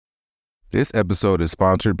This episode is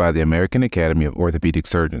sponsored by the American Academy of Orthopedic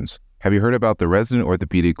Surgeons. Have you heard about the Resident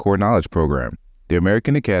Orthopedic Core Knowledge Program? The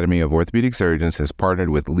American Academy of Orthopedic Surgeons has partnered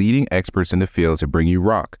with leading experts in the field to bring you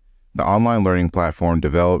ROCK, the online learning platform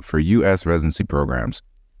developed for U.S. residency programs.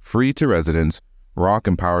 Free to residents, ROCK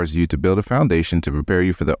empowers you to build a foundation to prepare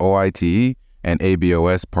you for the OITE and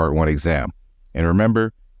ABOS Part 1 exam. And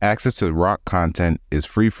remember, access to ROCK content is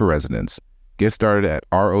free for residents. Get started at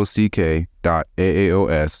rock.aaos.org.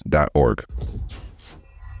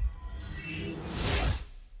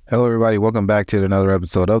 Hello, everybody. Welcome back to another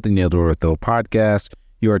episode of the Nailed Ortho podcast.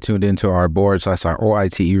 You are tuned into our board/our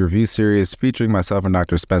OITE review series featuring myself and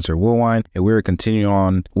Dr. Spencer Woolwine, and we're continuing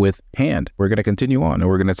on with hand. We're going to continue on, and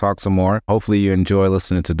we're going to talk some more. Hopefully, you enjoy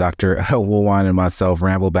listening to Dr. Woolwine and myself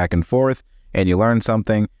ramble back and forth, and you learn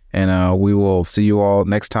something. And we will see you all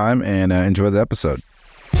next time, and enjoy the episode.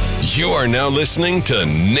 You are now listening to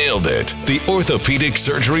Nailed It, the Orthopedic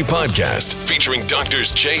Surgery Podcast, featuring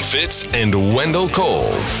Doctors Jay Fitz and Wendell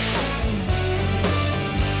Cole.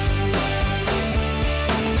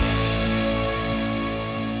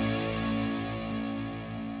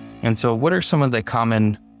 And so what are some of the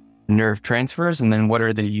common nerve transfers, and then what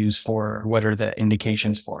are they used for? What are the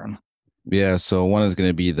indications for them? Yeah, so one is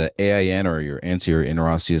going to be the AIN, or your anterior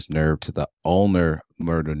interosseous nerve, to the ulnar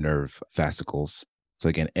motor nerve fascicles. So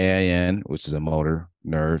again, AIN, which is a motor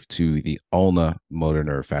nerve, to the ulnar motor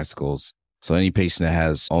nerve fascicles. So any patient that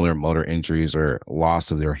has ulnar motor injuries or loss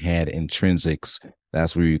of their hand intrinsics,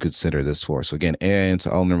 that's where you consider this for. So again, AIN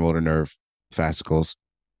to ulnar motor nerve fascicles.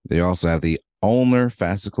 They also have the ulnar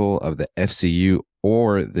fascicle of the FCU,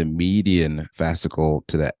 or the median fascicle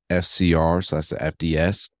to the FCR, so that's the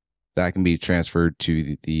FDS. That can be transferred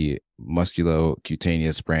to the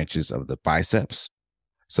musculocutaneous branches of the biceps.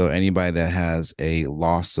 So anybody that has a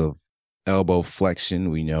loss of elbow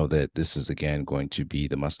flexion, we know that this is, again, going to be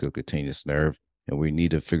the musculocutaneous nerve, and we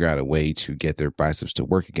need to figure out a way to get their biceps to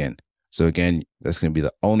work again. So again, that's going to be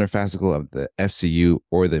the ulnar fascicle of the FCU,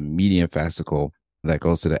 or the median fascicle that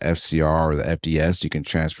goes to the FCR or the FDS. You can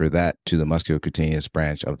transfer that to the musculocutaneous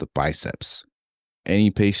branch of the biceps.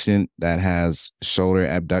 Any patient that has shoulder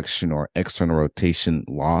abduction or external rotation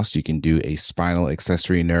loss, you can do a spinal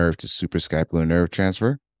accessory nerve to suprascapular nerve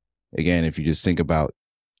transfer. Again, if you just think about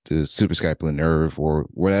the suprascapular nerve, or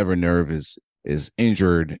whatever nerve is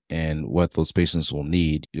injured and what those patients will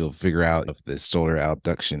need, you'll figure out if the shoulder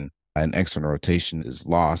abduction and external rotation is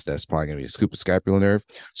lost. That's probably going to be a suprascapular nerve.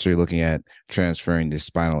 So you're looking at transferring the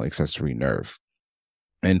spinal accessory nerve.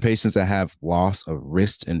 And patients that have loss of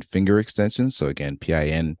wrist and finger extensions, so again,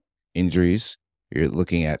 PIN injuries, you're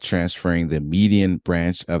looking at transferring the median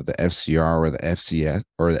branch of the FCR or the FCS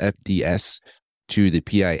or the FDS to the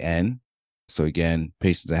PIN. So again,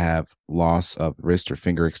 patients that have loss of wrist or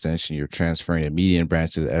finger extension, you're transferring the median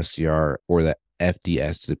branch of the FCR or the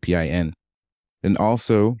FDS to the PIN. Then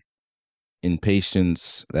also, in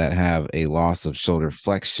patients that have a loss of shoulder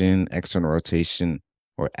flexion, external rotation,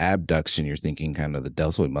 or abduction, you're thinking kind of the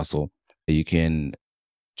deltoid muscle, you can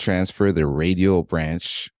transfer the radial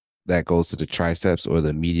branch that goes to the triceps or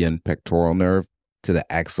the median pectoral nerve to the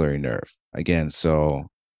axillary nerve. Again, so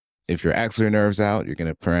if your axillary nerve's out, you're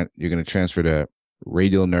going to transfer the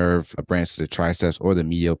radial nerve, a branch to the triceps or the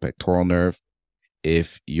medial pectoral nerve.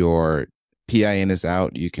 If your PIN is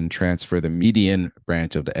out, you can transfer the median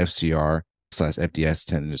branch of the FCR/FDS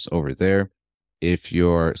tendons over there. If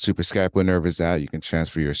your suprascapular nerve is out, you can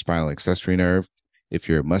transfer your spinal accessory nerve. If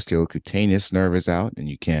your musculocutaneous nerve is out and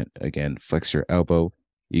you can't, again, flex your elbow,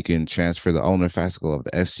 you can transfer the ulnar fascicle of the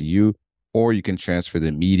FCU, or you can transfer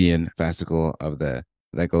the median fascicle of that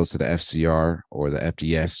goes to the FCR or the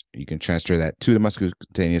FDS. You can transfer that to the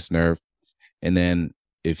musculocutaneous nerve. And then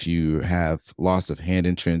if you have loss of hand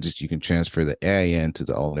intrinsics, you can transfer the AIN to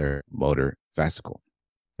the ulnar motor fascicle.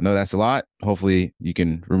 I know that's a lot. Hopefully you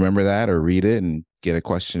can remember that or read it and get a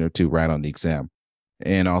question or two right on the exam,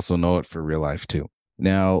 and also know it for real life too.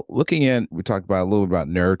 Now, we talked about a little bit about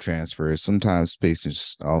nerve transfers. Sometimes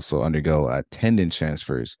patients also undergo tendon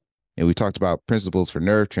transfers, and we talked about principles for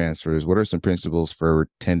nerve transfers. What are some principles for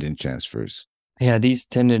tendon transfers? Yeah, these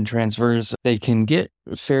tendon transfers, they can get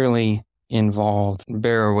fairly involved.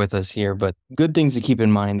 Bear with us here, but good things to keep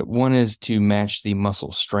in mind. One is to match the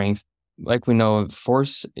muscle strength. Like we know,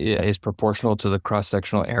 force is proportional to the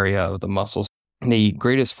cross-sectional area of the muscles. The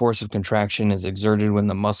greatest force of contraction is exerted when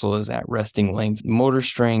the muscle is at resting length. Motor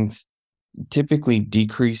strength typically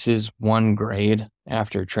decreases 1 grade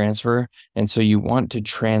after transfer, and so you want to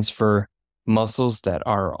transfer muscles that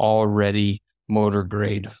are already motor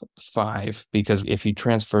grade 5, because if you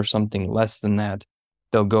transfer something less than that,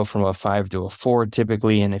 they'll go from a 5 to a 4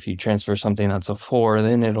 typically. And if you transfer something that's a 4,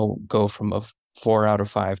 then it'll go from a 4 out of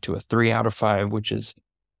 5 to a 3 out of 5, which is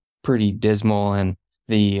pretty dismal. And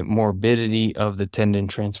the morbidity of the tendon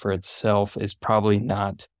transfer itself is probably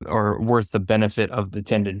not or worth the benefit of the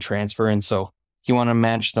tendon transfer. And so you want to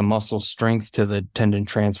match the muscle strength to the tendon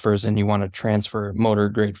transfers, and you want to transfer motor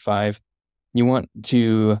grade 5. You want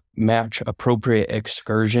to match appropriate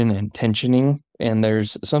excursion and tensioning. And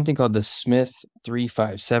there's something called the Smith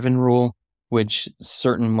 3-5-7 rule, which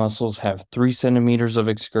certain muscles have 3 centimeters of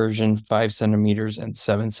excursion, 5 centimeters, and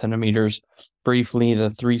 7 centimeters. Briefly, the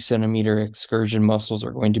 3 centimeter excursion muscles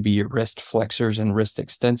are going to be your wrist flexors and wrist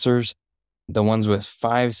extensors. The ones with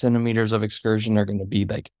 5 centimeters of excursion are going to be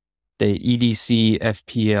like the EDC,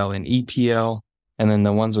 FPL, and EPL. And then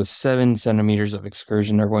the ones with 7 centimeters of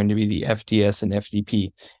excursion are going to be the FDS and FDP.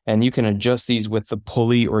 And you can adjust these with the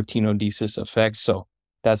pulley or tenodesis effect. So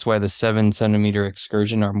that's why the 7 centimeter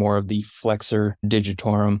excursion are more of the flexor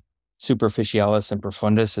digitorum superficialis and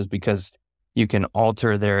profundus, is because you can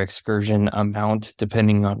alter their excursion amount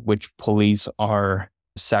depending on which pulleys are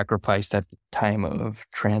sacrificed at the time of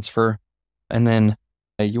transfer. And then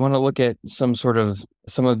you want to look at some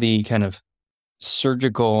of the kind of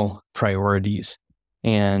surgical priorities.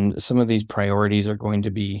 And some of these priorities are going to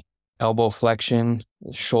be elbow flexion,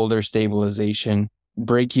 shoulder stabilization,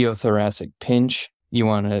 brachiothoracic pinch. You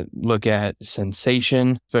want to look at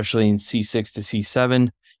sensation, especially in C6 to C7,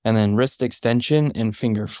 and then wrist extension and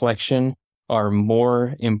finger flexion are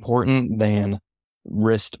more important than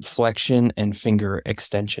wrist flexion and finger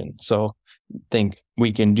extension. So think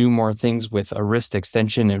we can do more things with a wrist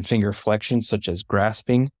extension and finger flexion, such as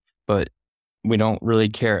grasping, but we don't really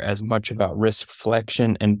care as much about wrist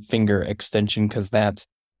flexion and finger extension, because that's,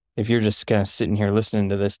 if you're just kind of sitting here listening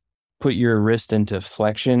to this, put your wrist into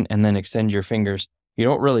flexion and then extend your fingers. You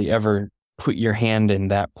don't really ever put your hand in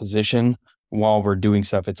that position while we're doing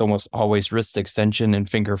stuff. It's almost always wrist extension and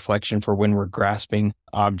finger flexion for when we're grasping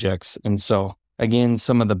objects. And so again,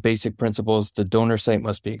 some of the basic principles: the donor site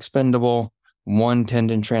must be expendable. One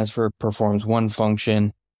tendon transfer performs one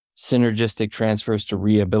function. Synergistic transfers to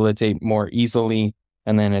rehabilitate more easily.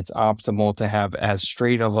 And then it's optimal to have as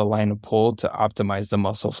straight of a line of pull to optimize the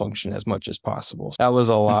muscle function as much as possible. That was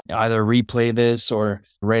a lot. Either replay this or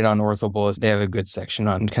right on OrthoBullets. They have a good section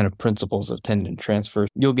on kind of principles of tendon transfer.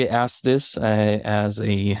 You'll get asked this as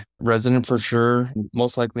a resident for sure,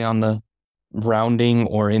 most likely on the rounding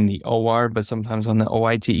or in the OR, but sometimes on the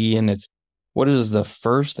OITE. And it's, what is the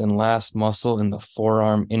first and last muscle in the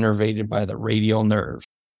forearm innervated by the radial nerve?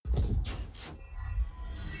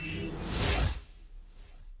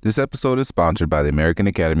 This episode is sponsored by the American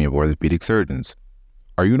Academy of Orthopedic Surgeons.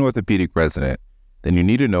 Are you an orthopedic resident? Then you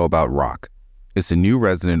need to know about ROCK. It's a new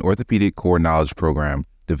resident orthopedic core knowledge program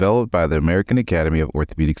developed by the American Academy of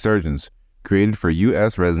Orthopedic Surgeons. Created for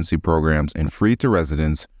U.S. residency programs and free to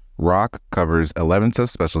residents, ROCK covers 11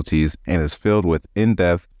 subspecialties and is filled with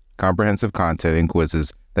in-depth, comprehensive content and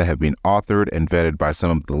quizzes that have been authored and vetted by some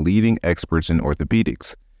of the leading experts in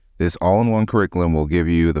orthopedics. This all-in-one curriculum will give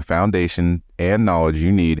you the foundation and knowledge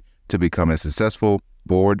you need to become a successful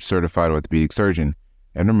board-certified orthopedic surgeon.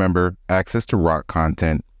 And remember, access to ROCK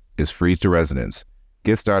content is free to residents.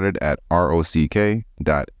 Get started at rock.aaos.org.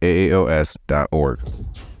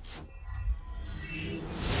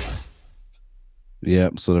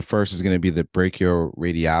 Yep. So the first is going to be the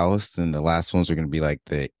brachioradialis, and the last ones are going to be like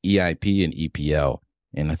the EIP and EPL.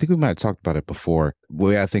 And I think we might have talked about it before. The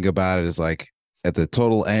way I think about it is like at the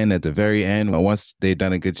total end, at the very end, once they've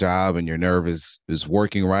done a good job and your nerve is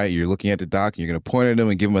working right, you're looking at the doc and you're going to point at them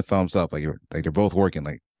and give them a thumbs up, like they're both working.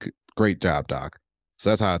 Like, great job, doc. So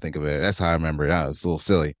that's how I think of it. That's how I remember it. It's a little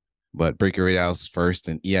silly, but brachioradialis is first,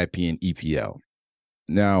 and EIP and EPL.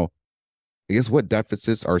 Now, I guess what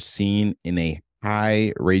deficits are seen in a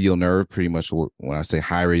high radial nerve? Pretty much when I say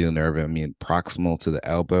high radial nerve, I mean proximal to the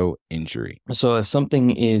elbow injury. So if something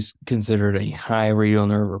is considered a high radial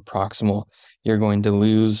nerve or proximal, you're going to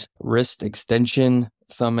lose wrist extension,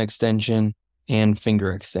 thumb extension, and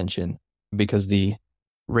finger extension, because the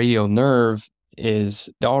radial nerve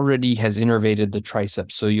already has innervated the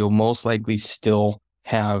triceps. So you'll most likely still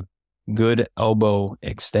have good elbow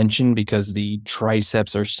extension because the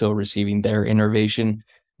triceps are still receiving their innervation,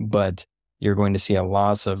 but you're going to see a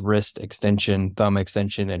loss of wrist extension, thumb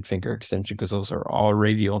extension, and finger extension because those are all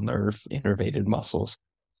radial nerve innervated muscles.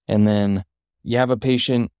 And then you have a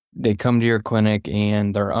patient, they come to your clinic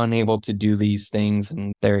and they're unable to do these things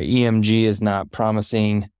and their EMG is not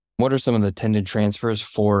promising. What are some of the tendon transfers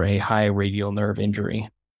for a high radial nerve injury?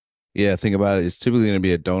 Yeah, think about it. It's typically going to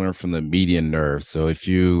be a donor from the median nerve. So if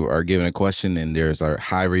you are given a question and there's a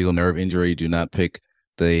high radial nerve injury, do not pick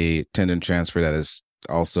the tendon transfer that is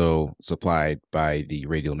also supplied by the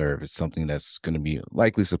radial nerve. It's something that's going to be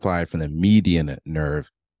likely supplied from the median nerve.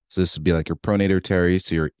 So this would be like your pronator teres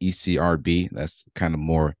to your ECRB. That's kind of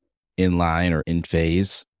more in line or in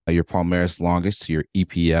phase. Your palmaris longus to your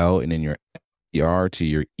EPL, and then your FDR to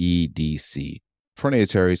your EDC. Pronator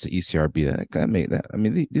teres to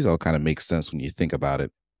ECRB. These all kind of make sense when you think about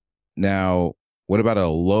it. Now, what about a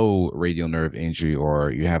low radial nerve injury,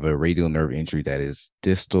 or you have a radial nerve injury that is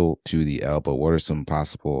distal to the elbow? What are some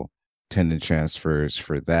possible tendon transfers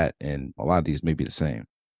for that? And a lot of these may be the same.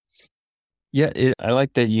 Yeah, I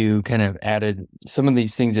like that you kind of added some of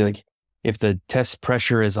these things, like if the test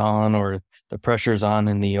pressure is on or the pressure is on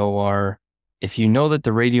in the OR, if you know that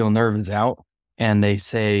the radial nerve is out and they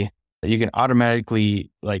say you can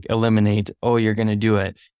automatically like eliminate, you're going to do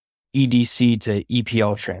a EDC to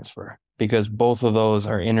EPL transfer, because both of those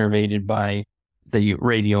are innervated by the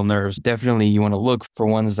radial nerves. Definitely you want to look for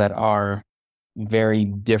ones that are very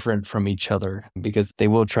different from each other, because they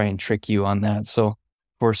will try and trick you on that. So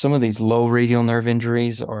for some of these low radial nerve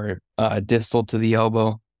injuries or distal to the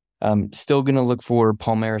elbow, I'm still going to look for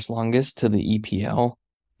palmaris longus to the EPL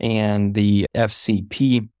and the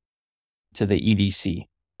FCP to the EDC,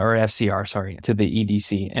 or FCR, to the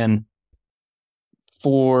EDC. And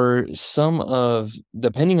for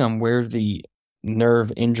depending on where the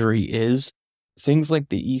nerve injury is, things like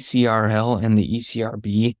the ECRL and the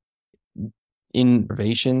ECRB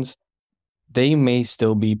innervations, they may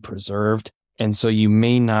still be preserved. And so you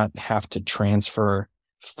may not have to transfer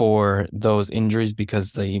for those injuries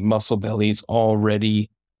because the muscle belly is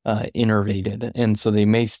already innervated. And so they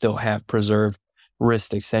may still have preserved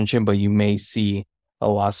wrist extension, but you may see a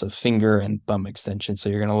loss of finger and thumb extension. So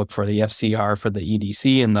you're going to look for the FCR for the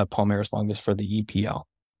EDC and the palmaris longus for the EPL.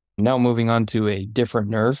 Now moving on to a different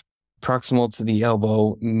nerve, proximal to the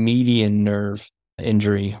elbow, median nerve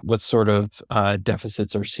injury. What sort of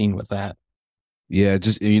deficits are seen with that? Yeah,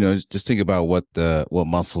 just think about what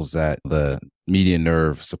muscles that the median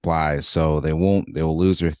nerve supplies. So they'll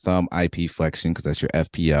lose their thumb IP flexion because that's your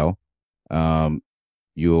FPL.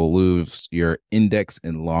 You'll lose your index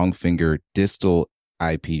and long finger distal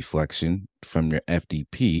IP flexion from your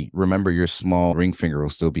FDP. Remember, your small ring finger will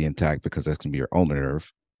still be intact because that's going to be your ulnar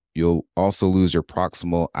nerve. You'll also lose your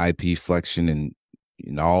proximal IP flexion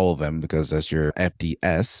in all of them because that's your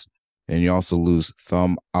FDS. And you also lose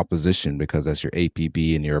thumb opposition because that's your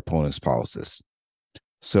APB and your opponent's pollicis.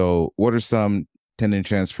 So what are some tendon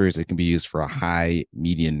transfers that can be used for a high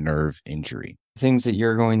median nerve injury? Things that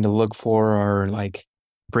you're going to look for are like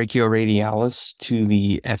brachioradialis to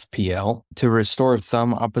the FPL. To restore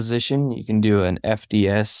thumb opposition, you can do an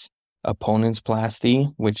FDS opponent's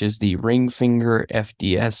plasty, which is the ring finger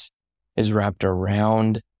FDS is wrapped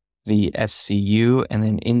around the FCU and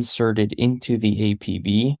then inserted into the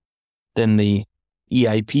APB. Then the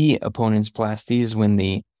EIP opponent's plasty is when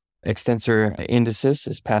the extensor indicis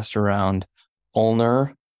is passed around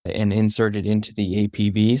ulnar and inserted into the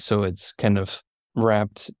APB. So it's kind of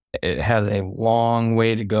wrapped. It has a long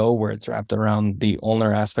way to go where it's wrapped around the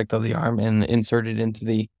ulnar aspect of the arm and inserted into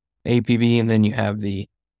the APB. And then you have the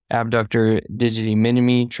abductor digiti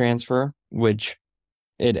minimi transfer, which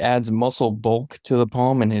it adds muscle bulk to the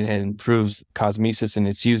palm and it improves cosmesis, and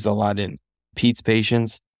it's used a lot in Pete's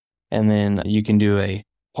patients. And then you can do a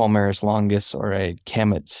palmaris longus or a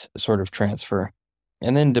Kametz sort of transfer.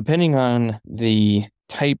 And then depending on the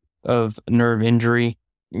type of nerve injury,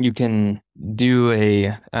 you can do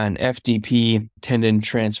an FDP tendon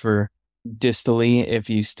transfer distally if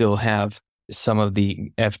you still have some of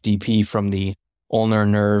the FDP from the ulnar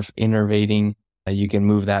nerve innervating. You can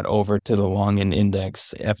move that over to the long and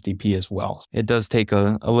index FDP as well. It does take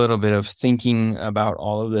a little bit of thinking about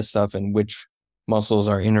all of this stuff and which muscles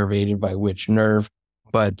are innervated by which nerve,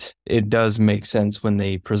 but it does make sense when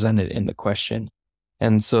they present it in the question.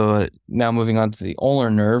 And so now moving on to the ulnar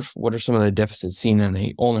nerve, what are some of the deficits seen in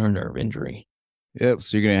a ulnar nerve injury? Yep.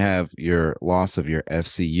 So you're going to have your loss of your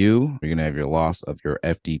FCU. You're going to have your loss of your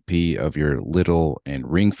FDP of your little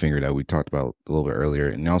and ring finger that we talked about a little bit earlier.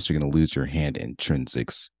 And also you're going to lose your hand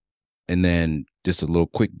intrinsics. And then just a little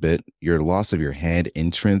quick bit, your loss of your hand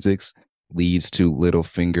intrinsics leads to little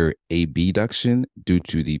finger abduction due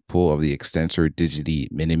to the pull of the extensor digiti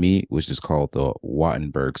minimi, which is called the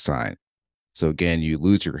Wattenberg sign. So again, you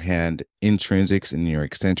lose your hand intrinsics and your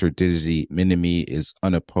extensor digiti minimi is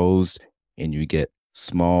unopposed, and you get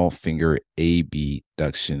small finger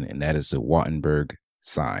abduction, and that is the Wattenberg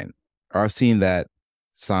sign. I've seen that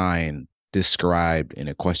sign described in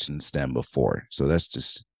a question stem before, so that's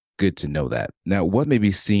just good to know that. Now, what may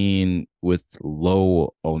be seen with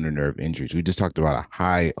low ulnar nerve injuries? We just talked about a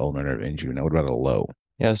high ulnar nerve injury. Now, what about a low?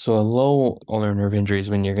 Yeah, so a low ulnar nerve injury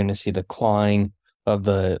is when you're going to see the clawing of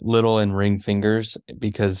the little and ring fingers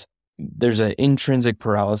because there's an intrinsic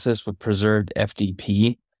paralysis with preserved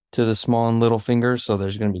FDP to the small and little fingers. So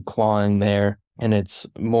there's going to be clawing there. And it's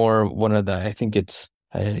more one of the, I think it's,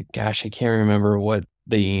 I can't remember what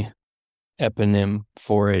the eponym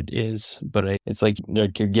for it is, but it's like you're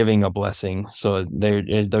giving a blessing. So there's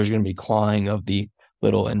going to be clawing of the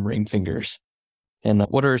little and ring fingers. And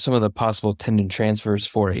what are some of the possible tendon transfers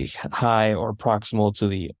for a high or proximal to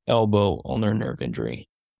the elbow ulnar nerve injury?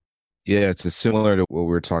 Yeah, it's similar to what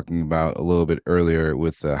we were talking about a little bit earlier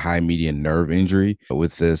with the high median nerve injury.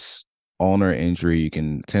 With this ulnar injury, you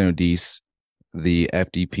can tendonitis the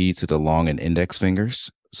FDP to the long and index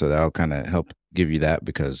fingers. So that'll kind of help give you that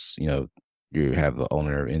because, you have the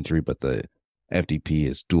ulnar nerve injury, but the FDP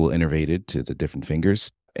is dual innervated to the different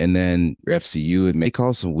fingers. And then your FCU, it may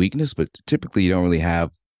cause some weakness, but typically you don't really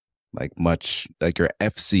have like much, like your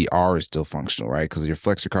FCR is still functional, right? Because your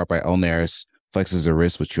flexor carpi ulnaris flexes the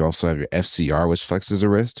wrist, but you also have your FCR, which flexes the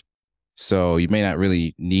wrist. So you may not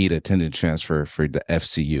really need a tendon transfer for the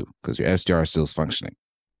FCU because your FCR still is functioning.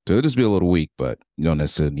 So it'll just be a little weak, but you don't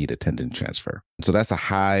necessarily need a tendon transfer. So that's a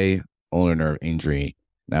high ulnar nerve injury.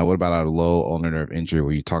 Now, what about a low ulnar nerve injury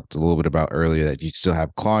where you talked a little bit about earlier that you still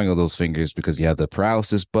have clawing of those fingers because you have the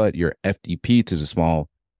paralysis, but your FDP to the small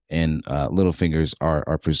and little fingers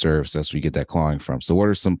are preserved. So that's where you get that clawing from. So what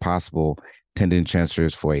are some possible tendon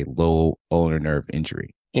transfers for a low ulnar nerve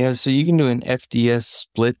injury? Yeah, so you can do an FDS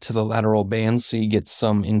split to the lateral band so you get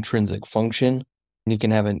some intrinsic function. You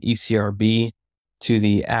can have an ECRB to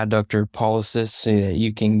the adductor pollicis so that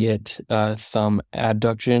you can get thumb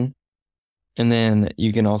adduction. And then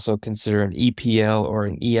you can also consider an EPL or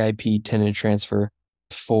an EIP tendon transfer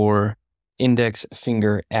for index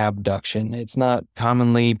finger abduction. It's not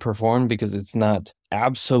commonly performed because it's not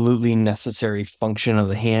absolutely necessary function of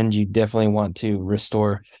the hand. You definitely want to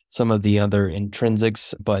restore some of the other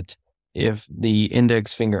intrinsics, but if the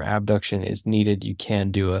index finger abduction is needed, you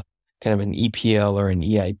can do a kind of an EPL or an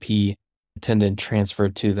EIP tendon transfer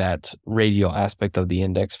to that radial aspect of the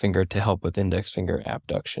index finger to help with index finger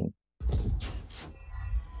abduction.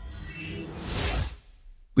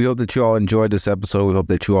 We hope that you all enjoyed this episode. We hope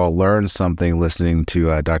that you all learned something listening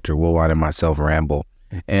to Dr. Woolwine and myself ramble.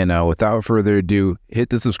 And without further ado, hit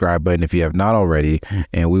the subscribe button if you have not already,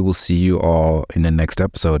 and we will see you all in the next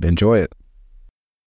episode. Enjoy it.